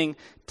healing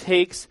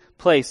takes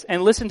place.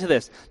 And listen to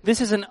this.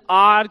 This is an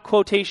odd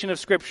quotation of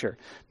Scripture.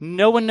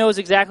 No one knows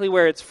exactly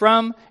where it's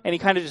from, and he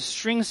kind of just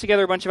strings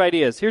together a bunch of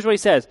ideas. Here's what he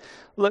says.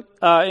 Look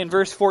in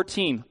verse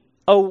 14.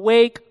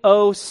 Awake,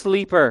 O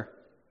sleeper.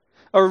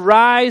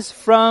 Arise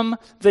from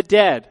the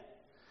dead.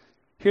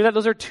 Hear that?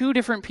 Those are two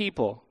different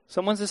people.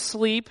 Someone's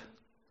asleep,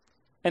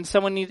 and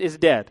someone is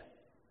dead.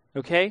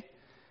 Okay?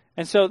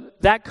 And so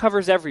that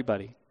covers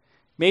everybody.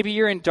 Maybe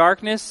you're in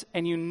darkness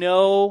and you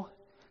know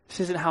this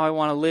isn't how I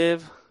want to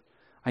live.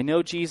 I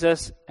know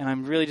Jesus and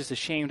I'm really just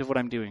ashamed of what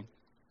I'm doing.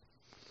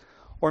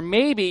 Or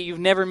maybe you've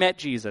never met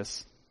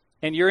Jesus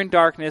and you're in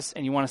darkness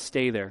and you want to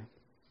stay there.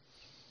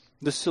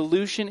 The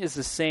solution is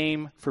the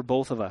same for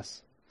both of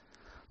us.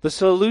 The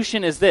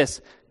solution is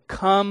this.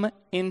 Come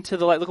into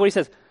the light. Look what he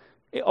says.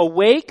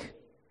 Awake,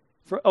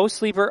 O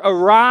sleeper,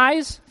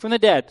 arise from the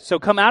dead. So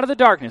come out of the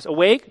darkness.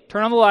 Awake,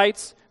 turn on the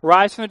lights.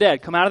 Rise from the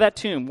dead. Come out of that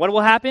tomb. What will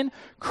happen?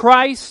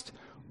 Christ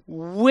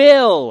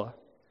will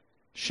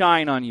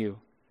shine on you.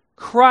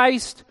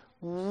 Christ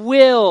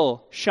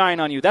will shine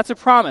on you. That's a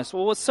promise.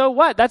 Well, so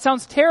what? That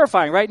sounds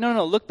terrifying, right?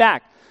 No. Look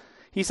back.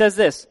 He says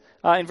this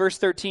in verse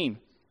 13.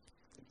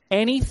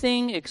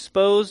 Anything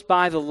exposed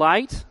by the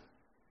light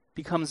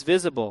becomes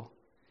visible.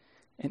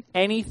 And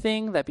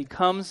anything that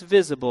becomes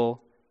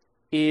visible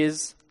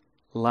is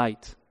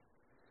light.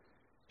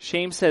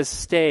 Shame says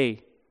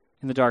stay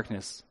in the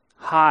darkness.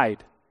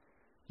 Hide.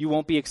 You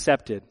won't be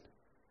accepted.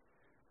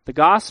 The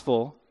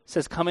gospel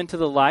says, come into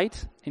the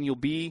light and you'll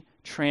be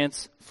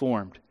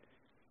transformed.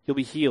 You'll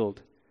be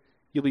healed.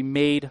 You'll be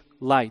made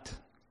light.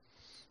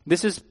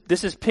 This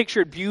is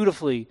pictured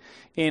beautifully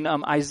in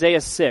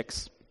Isaiah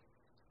 6.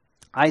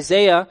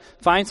 Isaiah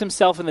finds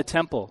himself in the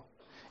temple,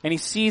 and he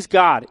sees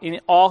God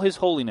in all his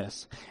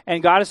holiness.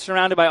 And God is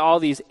surrounded by all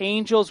these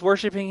angels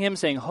worshiping him,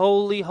 saying,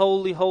 holy,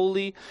 holy,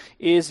 holy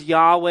is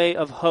Yahweh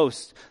of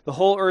hosts. The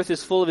whole earth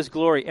is full of his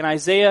glory. And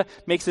Isaiah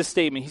makes this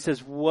statement. He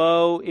says,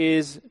 woe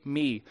is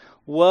me.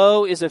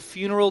 Woe is a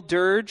funeral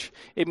dirge.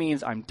 It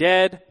means I'm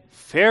dead.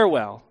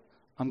 Farewell.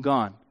 I'm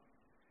gone.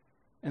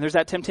 And there's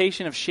that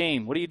temptation of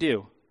shame. What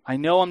do? I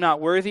know I'm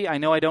not worthy. I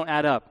know I don't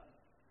add up.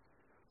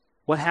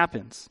 What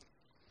happens?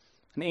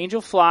 An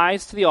angel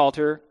flies to the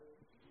altar,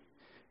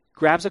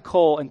 grabs a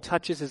coal, and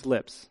touches his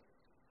lips.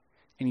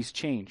 And he's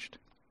changed.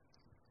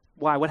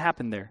 Why? What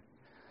happened there?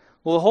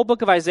 Well, the whole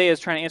book of Isaiah is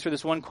trying to answer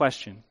this one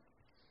question.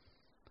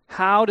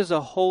 How does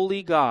a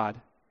holy God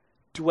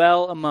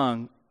dwell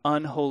among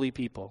unholy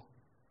people?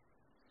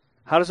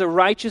 How does a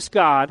righteous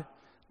God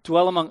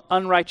dwell among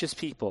unrighteous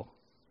people?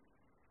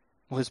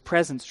 Well, his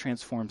presence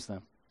transforms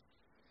them.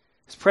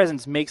 His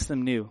presence makes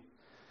them new.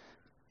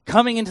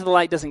 Coming into the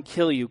light doesn't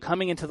kill you.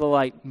 Coming into the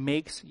light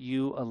makes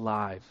you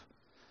alive.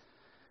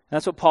 And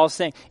that's what Paul's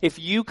saying. If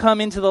you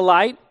come into the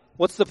light,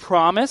 what's the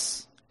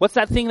promise? What's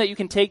that thing that you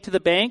can take to the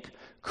bank?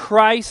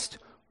 Christ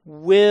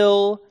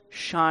will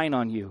shine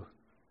on you.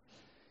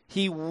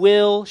 He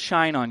will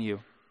shine on you.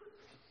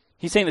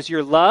 He's saying this.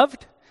 You're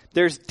loved.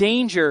 There's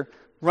danger.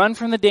 Run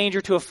from the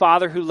danger to a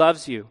Father who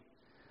loves you.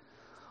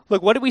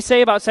 Look, what did we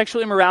say about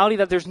sexual immorality?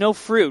 That there's no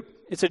fruit.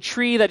 It's a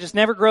tree that just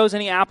never grows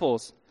any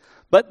apples.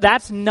 But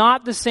that's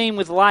not the same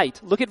with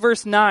light. Look at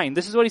verse 9.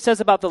 This is what he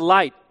says about the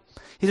light.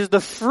 He says, the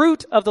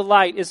fruit of the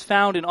light is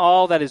found in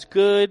all that is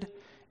good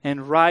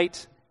and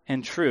right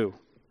and true.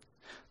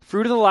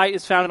 Fruit of the light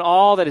is found in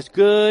all that is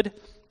good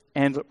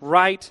and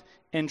right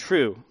and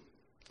true.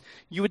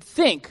 You would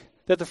think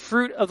that the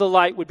fruit of the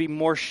light would be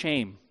more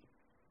shame,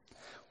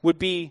 would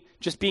be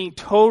just being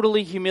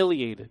totally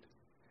humiliated.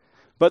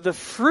 But the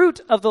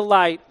fruit of the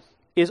light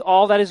is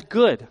all that is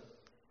good.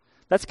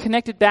 That's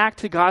connected back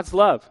to God's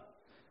love.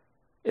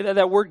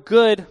 That word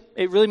good,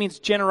 it really means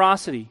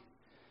generosity,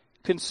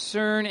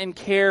 concern and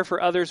care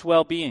for others'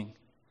 well-being.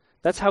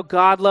 That's how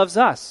God loves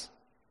us.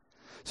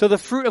 So the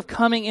fruit of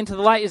coming into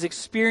the light is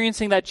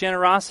experiencing that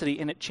generosity,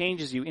 and it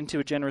changes you into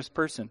a generous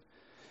person.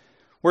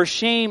 Where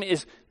shame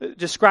is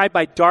described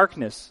by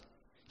darkness.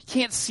 You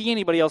can't see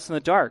anybody else in the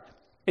dark.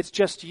 It's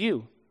just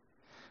you.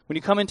 When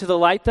you come into the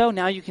light, though,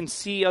 now you can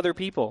see other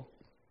people.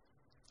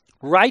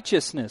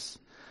 Righteousness.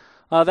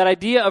 That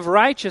idea of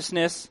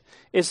righteousness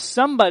is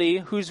somebody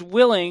who's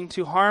willing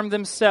to harm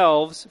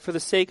themselves for the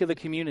sake of the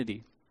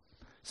community.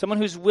 Someone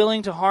who's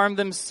willing to harm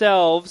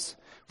themselves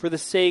for the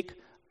sake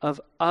of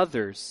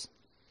others.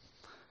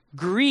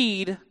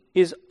 Greed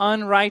is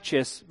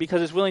unrighteous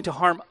because it's willing to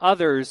harm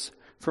others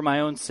for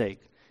my own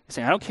sake. It's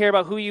saying, I don't care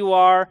about who you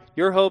are,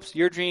 your hopes,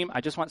 your dream. I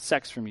just want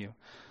sex from you.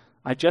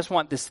 I just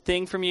want this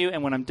thing from you,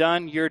 and when I'm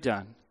done, you're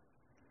done.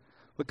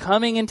 But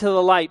coming into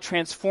the light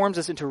transforms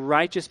us into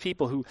righteous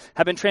people who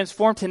have been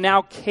transformed to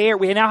now care.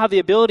 We now have the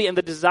ability and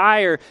the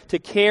desire to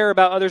care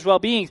about others'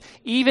 well-being,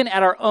 even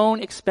at our own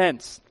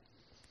expense.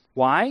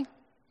 Why?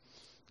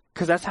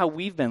 Because that's how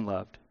we've been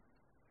loved.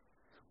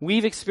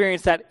 We've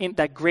experienced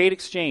that great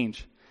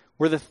exchange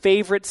where the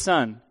favorite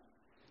son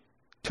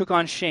took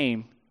on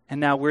shame, and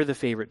now we're the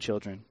favorite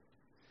children.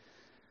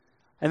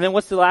 And then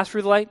what's the last fruit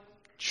of the light?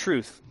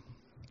 Truth.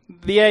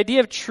 The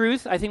idea of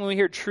truth, I think when we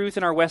hear truth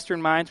in our Western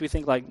minds, we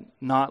think like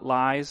not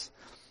lies.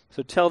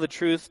 So tell the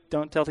truth,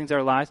 don't tell things that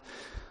are lies.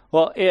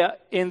 Well,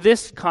 in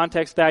this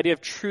context, the idea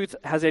of truth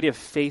has the idea of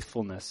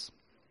faithfulness.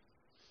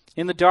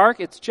 In the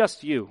dark, it's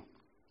just you.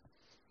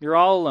 You're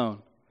all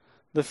alone.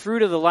 The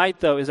fruit of the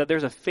light, though, is that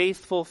there's a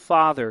faithful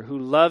Father who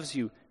loves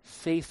you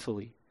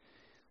faithfully,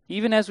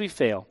 even as we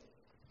fail.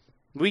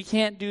 We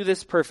can't do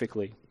this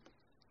perfectly.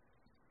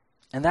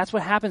 And that's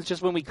what happens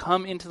just when we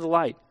come into the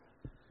light.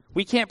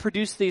 We can't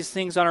produce these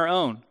things on our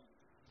own.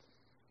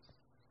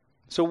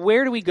 So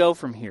where do we go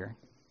from here?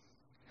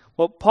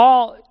 Well,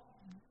 Paul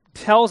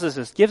tells us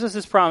this, gives us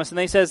this promise, and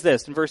then he says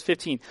this in verse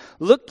 15.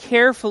 Look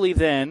carefully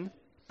then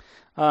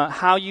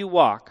how you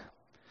walk,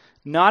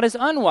 not as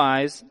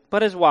unwise,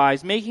 but as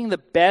wise, making the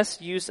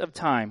best use of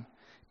time,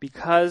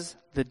 because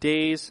the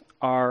days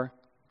are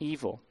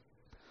evil.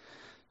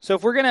 So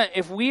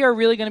if we are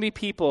really going to be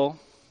people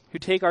who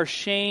take our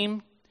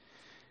shame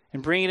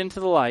and bring it into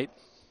the light,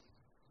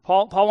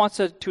 Paul wants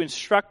to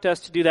instruct us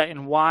to do that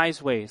in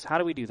wise ways. How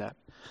do we do that?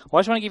 Well,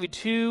 I just want to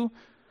give you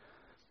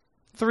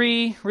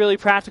 3 really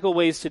practical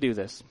ways to do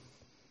this.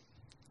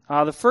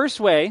 The first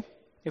way,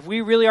 if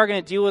we really are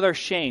going to deal with our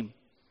shame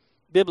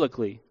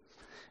biblically,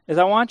 is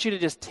I want you to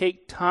just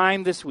take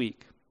time this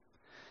week.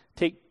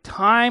 Take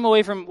time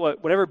away from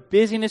whatever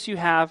busyness you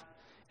have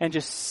and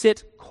just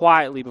sit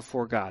quietly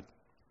before God.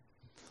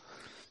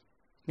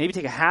 Maybe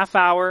take a half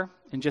hour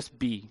and just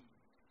be.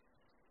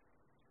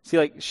 See,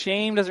 like,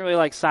 shame doesn't really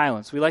like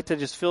silence. We like to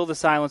just fill the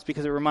silence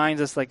because it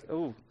reminds us, like,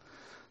 oh,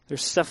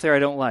 There's stuff there I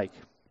don't like.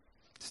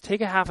 Just take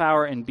a half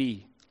hour and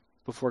be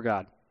before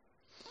God.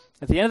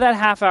 At the end of that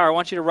half hour, I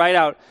want you to write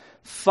out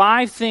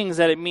 5 things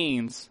that it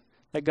means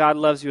that God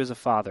loves you as a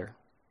father.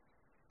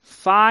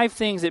 5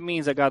 things it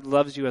means that God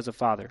loves you as a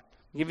father.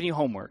 I'm giving you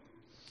homework.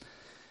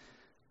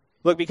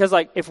 Look, because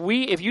if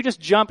you just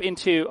jump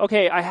into,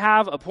 okay, I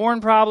have a porn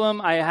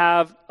problem, I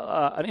have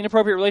an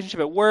inappropriate relationship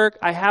at work,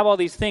 I have all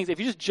these things. If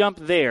you just jump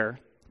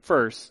there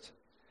first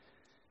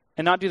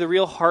and not do the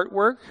real heart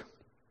work,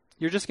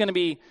 you're just going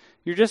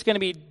to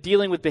be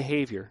dealing with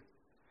behavior.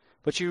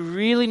 But you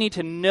really need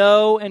to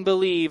know and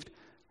believe,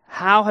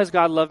 how has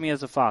God loved me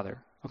as a father?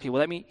 Okay, well,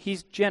 that means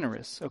he's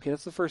generous. Okay,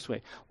 that's the first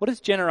way. What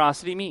does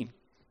generosity mean?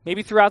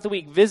 Maybe throughout the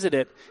week, visit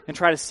it and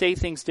try to say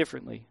things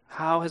differently.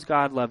 How has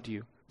God loved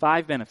you?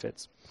 5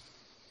 benefits.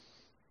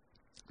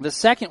 The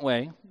second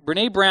way,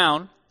 Brene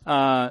Brown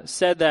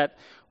said that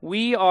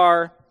we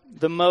are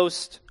the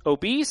most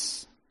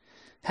obese,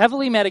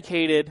 heavily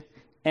medicated,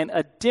 and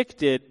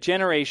addicted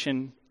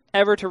generation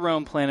ever to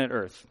roam planet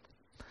Earth.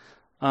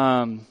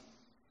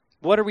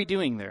 What are we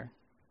doing there?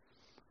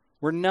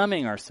 We're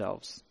numbing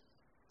ourselves.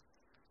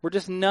 We're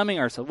just numbing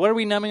ourselves. What are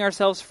we numbing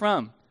ourselves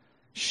from?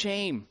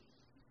 Shame.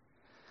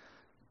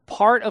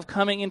 Part of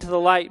coming into the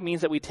light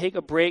means that we take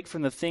a break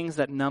from the things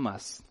that numb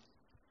us.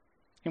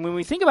 And when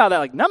we think about that,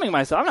 like numbing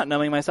myself, I'm not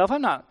numbing myself.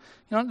 I'm not,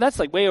 that's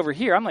like way over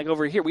here. I'm like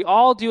over here. We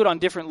all do it on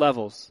different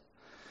levels.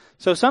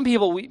 So some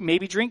people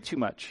maybe drink too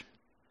much.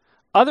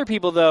 Other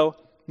people, though,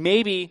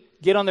 maybe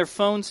get on their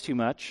phones too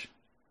much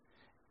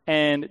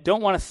and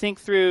don't want to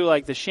think through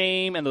like the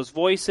shame and those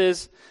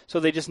voices, so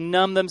they just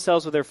numb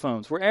themselves with their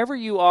phones. Wherever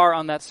you are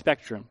on that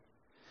spectrum,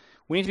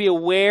 we need to be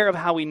aware of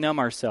how we numb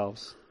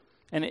ourselves.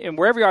 And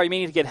wherever you are, you may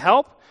need to get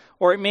help,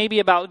 or it may be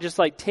about just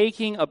like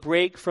taking a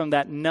break from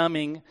that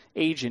numbing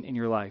agent in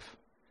your life.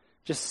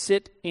 Just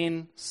sit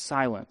in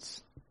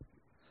silence.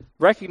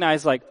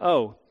 Recognize like,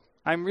 oh,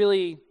 I'm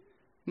really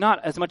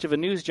not as much of a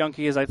news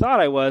junkie as I thought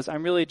I was.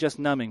 I'm really just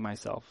numbing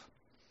myself.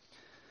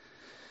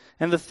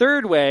 And the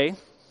third way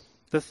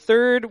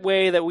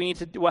that we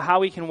need to,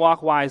 how we can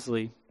walk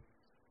wisely,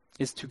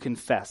 is to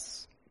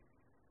confess.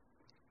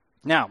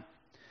 Now,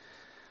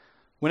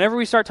 whenever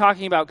we start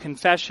talking about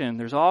confession,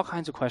 there's all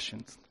kinds of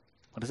questions.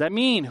 What does that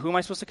mean? Who am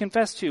I supposed to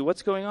confess to?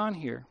 What's going on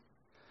here?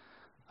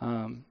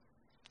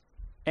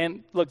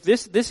 And look,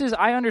 this is,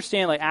 I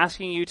understand, like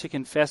asking you to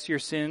confess your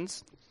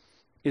sins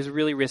is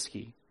really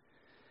risky.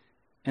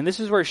 And this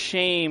is where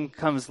shame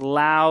comes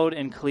loud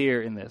and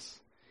clear in this.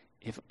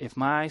 If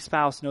my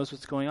spouse knows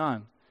what's going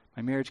on,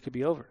 my marriage could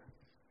be over.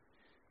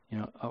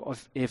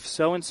 If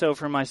so-and-so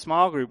from my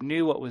small group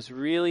knew what was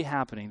really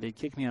happening, they'd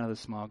kick me out of the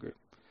small group.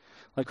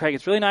 Like, Craig,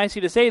 it's really nice of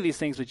you to say these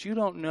things, but you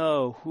don't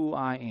know who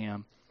I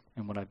am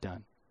and what I've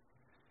done.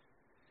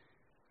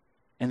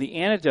 And the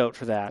antidote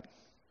for that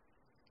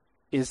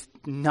is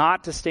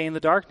not to stay in the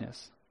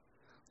darkness.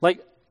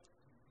 Like,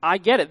 I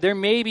get it. There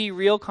may be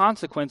real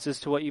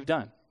consequences to what you've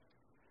done.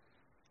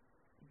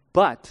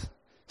 But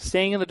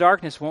staying in the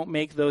darkness won't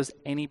make those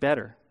any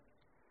better.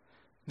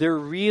 There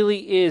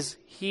really is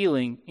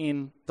healing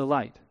in the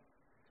light.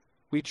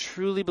 We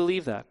truly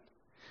believe that.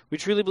 We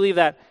truly believe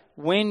that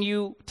when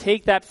you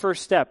take that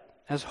first step,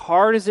 as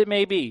hard as it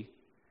may be,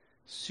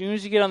 as soon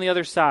as you get on the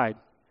other side,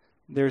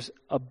 there's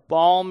a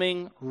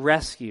balming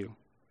rescue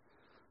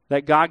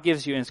that God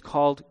gives you, and it's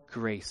called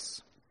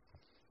grace.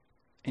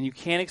 And you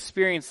can't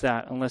experience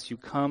that unless you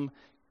come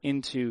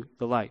into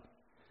the light.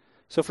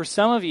 So for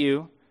some of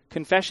you,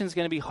 confession is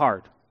going to be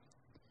hard.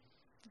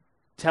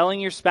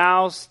 Telling your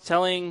spouse,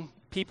 telling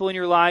people in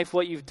your life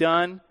what you've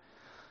done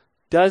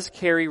does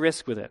carry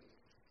risk with it.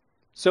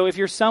 So if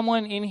you're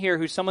someone in here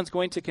who someone's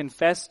going to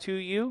confess to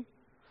you,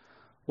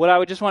 what I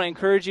would just want to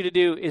encourage you to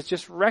do is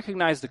just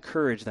recognize the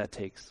courage that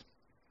takes.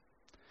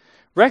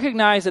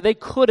 Recognize that they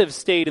could have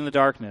stayed in the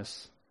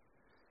darkness.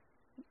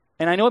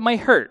 And I know it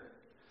might hurt,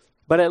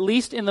 but at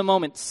least in the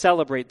moment,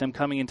 celebrate them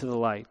coming into the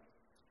light.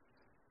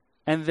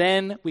 And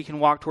then we can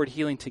walk toward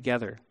healing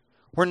together.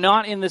 We're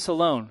not in this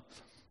alone.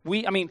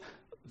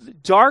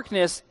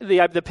 Darkness,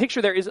 the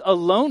picture there is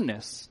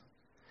aloneness.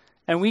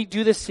 And we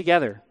do this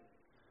together.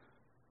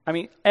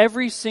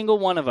 Every single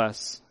one of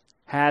us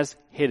has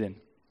hidden.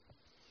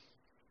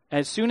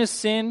 As soon as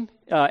sin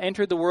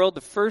entered the world,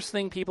 the first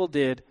thing people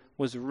did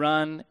was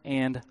run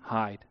and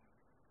hide.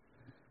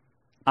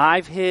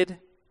 I've hid,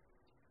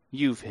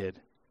 you've hid.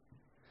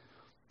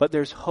 But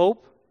there's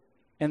hope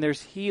and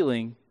there's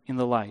healing in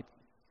the light.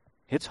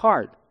 It's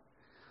hard,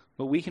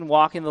 but we can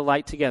walk in the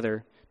light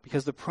together,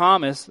 because the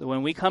promise that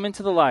when we come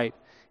into the light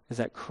is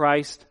that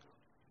Christ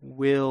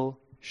will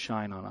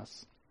shine on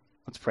us.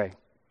 Let's pray.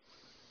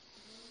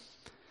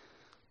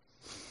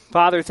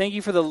 Father, thank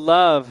you for the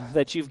love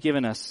that you've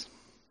given us.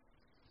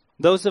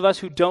 Those of us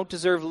who don't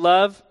deserve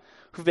love,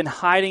 who've been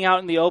hiding out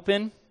in the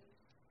open,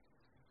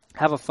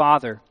 have a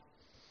Father.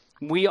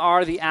 We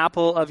are the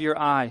apple of your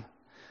eye.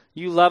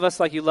 You love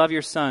us like you love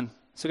your Son.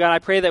 So God, I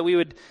pray that we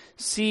would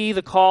see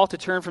the call to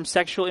turn from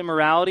sexual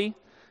immorality,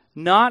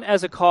 not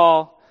as a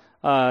call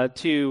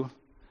to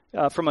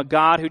from a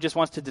God who just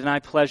wants to deny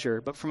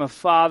pleasure, but from a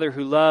Father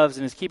who loves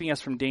and is keeping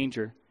us from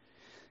danger.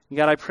 And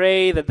God, I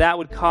pray that that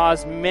would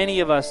cause many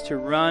of us to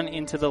run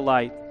into the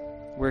light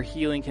where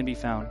healing can be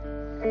found.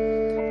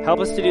 Help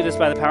us to do this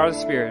by the power of the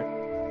Spirit.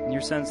 In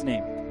your Son's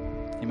name,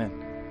 amen.